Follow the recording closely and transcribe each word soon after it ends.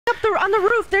up on the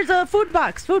roof. There's a food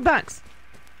box. Food box.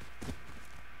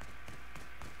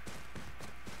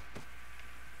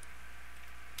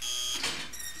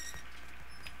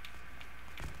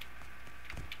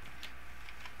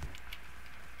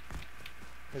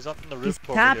 He's up on the roof. He's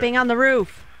tapping on the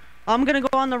roof. I'm gonna go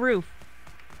on the roof.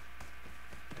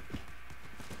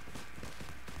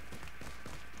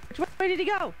 Which way did he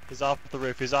go? He's off the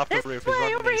roof. He's off the roof. He's Way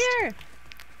running over east. here.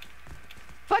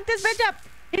 Fuck this bitch up.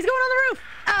 He's going on the roof.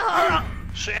 Oh.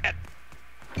 Shit.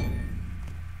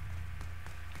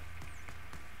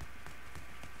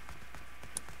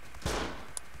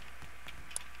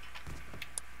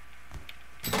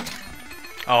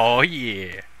 Oh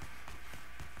yeah.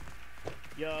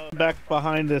 Yo, back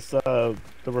behind this the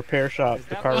repair shop,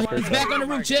 the car repair He's shop. back on the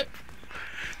roof, Chip.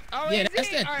 Oh, Yeah, is that's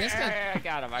he? that. All That's right, that. all right, I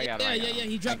got him. I got him. Yeah.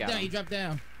 He dropped down. He dropped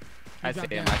down. I see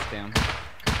him. I see him.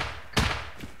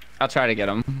 I'll try to get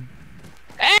him.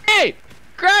 Hey!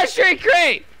 Grocery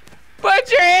crate!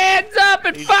 Put your hands up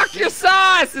and fuck your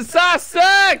sauce! The sauce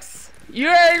sucks! You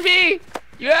heard me?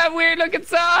 You have weird looking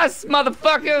sauce,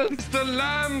 motherfucker! It's the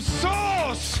lamb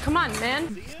sauce! Come on,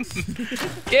 man.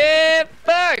 Get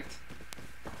fucked!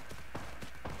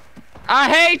 I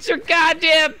hate your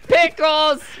goddamn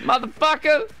pickles,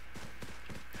 motherfucker!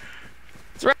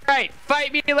 That's right,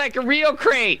 fight me like a real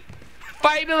crate!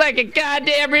 Fight me like a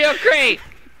goddamn real crate!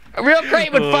 A real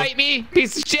crate would fight me,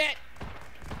 piece of shit!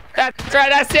 That's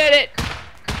right, I said it!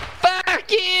 Fuck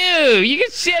you! You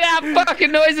can shit out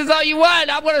fucking noises all you want,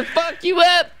 I'm gonna fuck you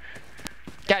up!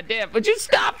 Goddamn, would you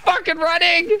stop fucking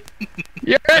running?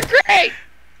 You're a crate!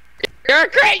 You're a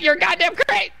crate! You're a goddamn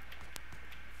crate!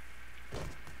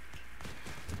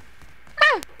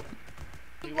 Ah.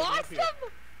 You lost him?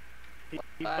 He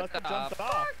must have jumped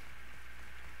off.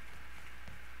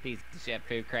 Piece of shit,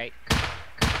 food crate.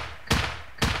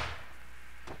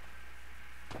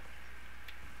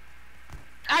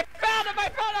 I found him! I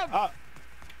found him!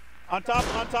 On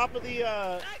top of the he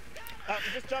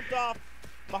just jumped off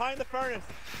behind the furnace.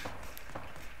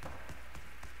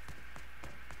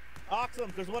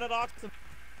 Oxum, there's one at Oxum.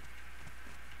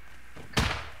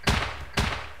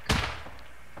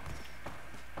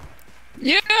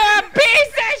 You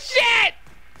piece of shit!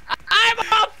 I'm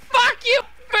gonna fuck you,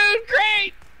 food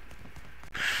crate!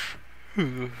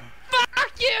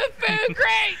 Fuck you, food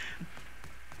crate!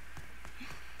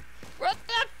 Where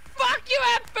the fuck you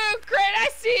at, food crate? I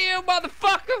see you,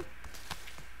 motherfucker!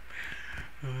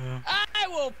 I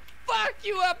will fuck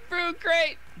you up, food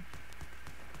crate!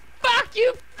 Fuck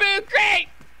you, food crate!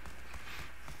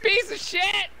 Piece of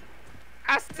shit!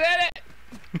 I said it!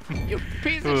 You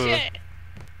piece of shit!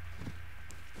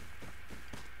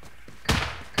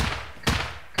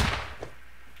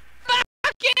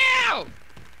 Fuck you!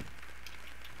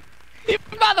 You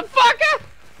motherfucker!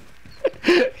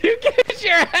 You get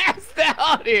your ass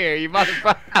down here, you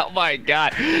motherfucker! Oh my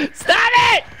god! Stop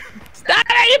it! Stop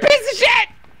it, you piece of shit!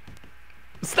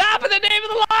 Stop in the name of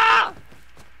the law!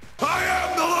 I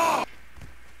am the law!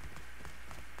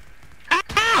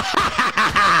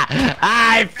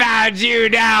 I found you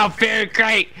now, food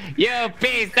crate! You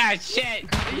piece of shit!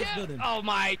 Oh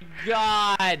my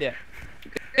god!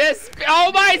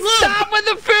 Oh my, stop with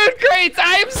the food crates!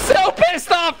 I am so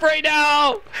pissed off right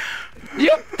now! You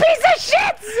piece of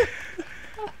shit!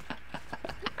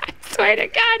 I swear to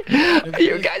God,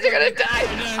 you guys are gonna die!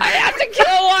 I have to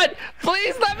kill one!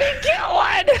 Please let me kill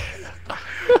one!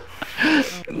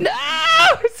 No!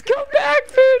 Let's go back,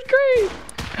 food crate!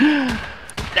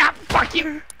 Ah, fuck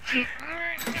you!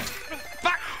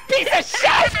 Fuck, piece of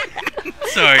shit!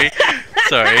 Sorry.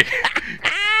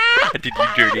 I did you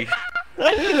dirty.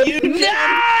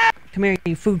 No! Come here,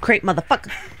 you food crate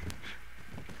motherfucker.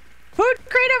 Food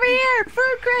crate over here!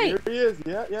 Food crate! Here he is.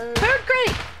 Yeah. Food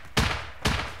crate!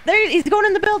 There, he's going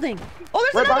in the building. Oh,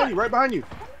 there's another. Right behind you.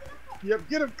 Yep,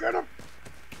 get him.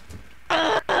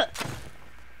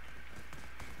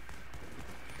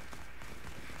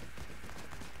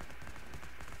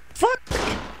 Fuck!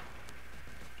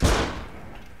 I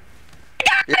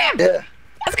got him! Yeah.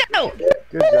 Let's go!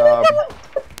 Good job.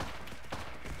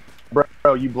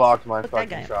 Bro, you blocked my Look, that fucking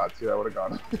guy. shot too. I would have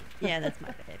gone. Yeah, that's my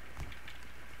bad.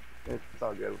 It's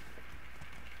all good.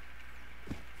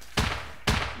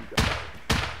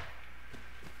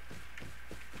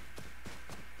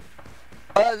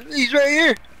 He's right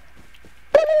here.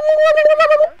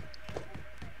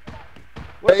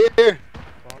 Right here.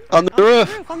 On the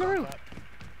roof. On the roof.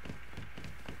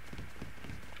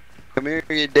 Come here,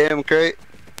 you damn crate.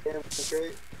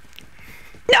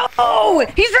 No!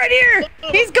 He's right here!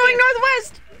 He's going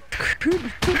northwest!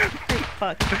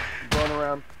 Fuck. Going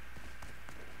around.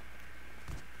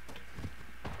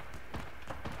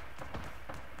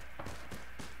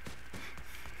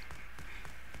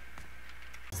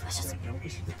 suspicious.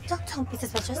 Don't be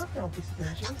suspicious. Don't be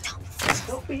suspicious.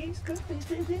 Don't be suspicious.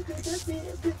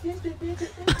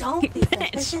 Don't be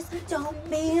suspicious. Don't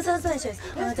be suspicious.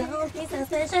 Don't be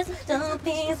suspicious. Don't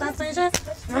be suspicious.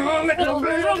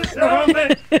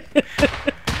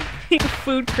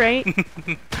 Food crate.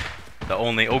 The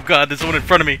only. Oh god, there's one in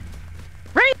front of me.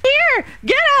 Right here!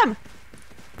 Get him!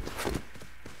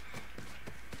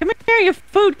 Come here, you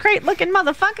food crate looking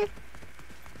motherfucker.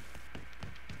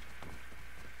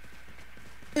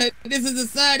 This is a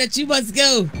sign that you must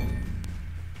go.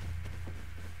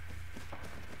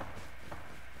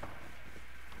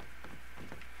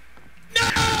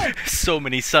 No! So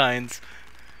many signs.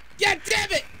 God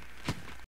damn it!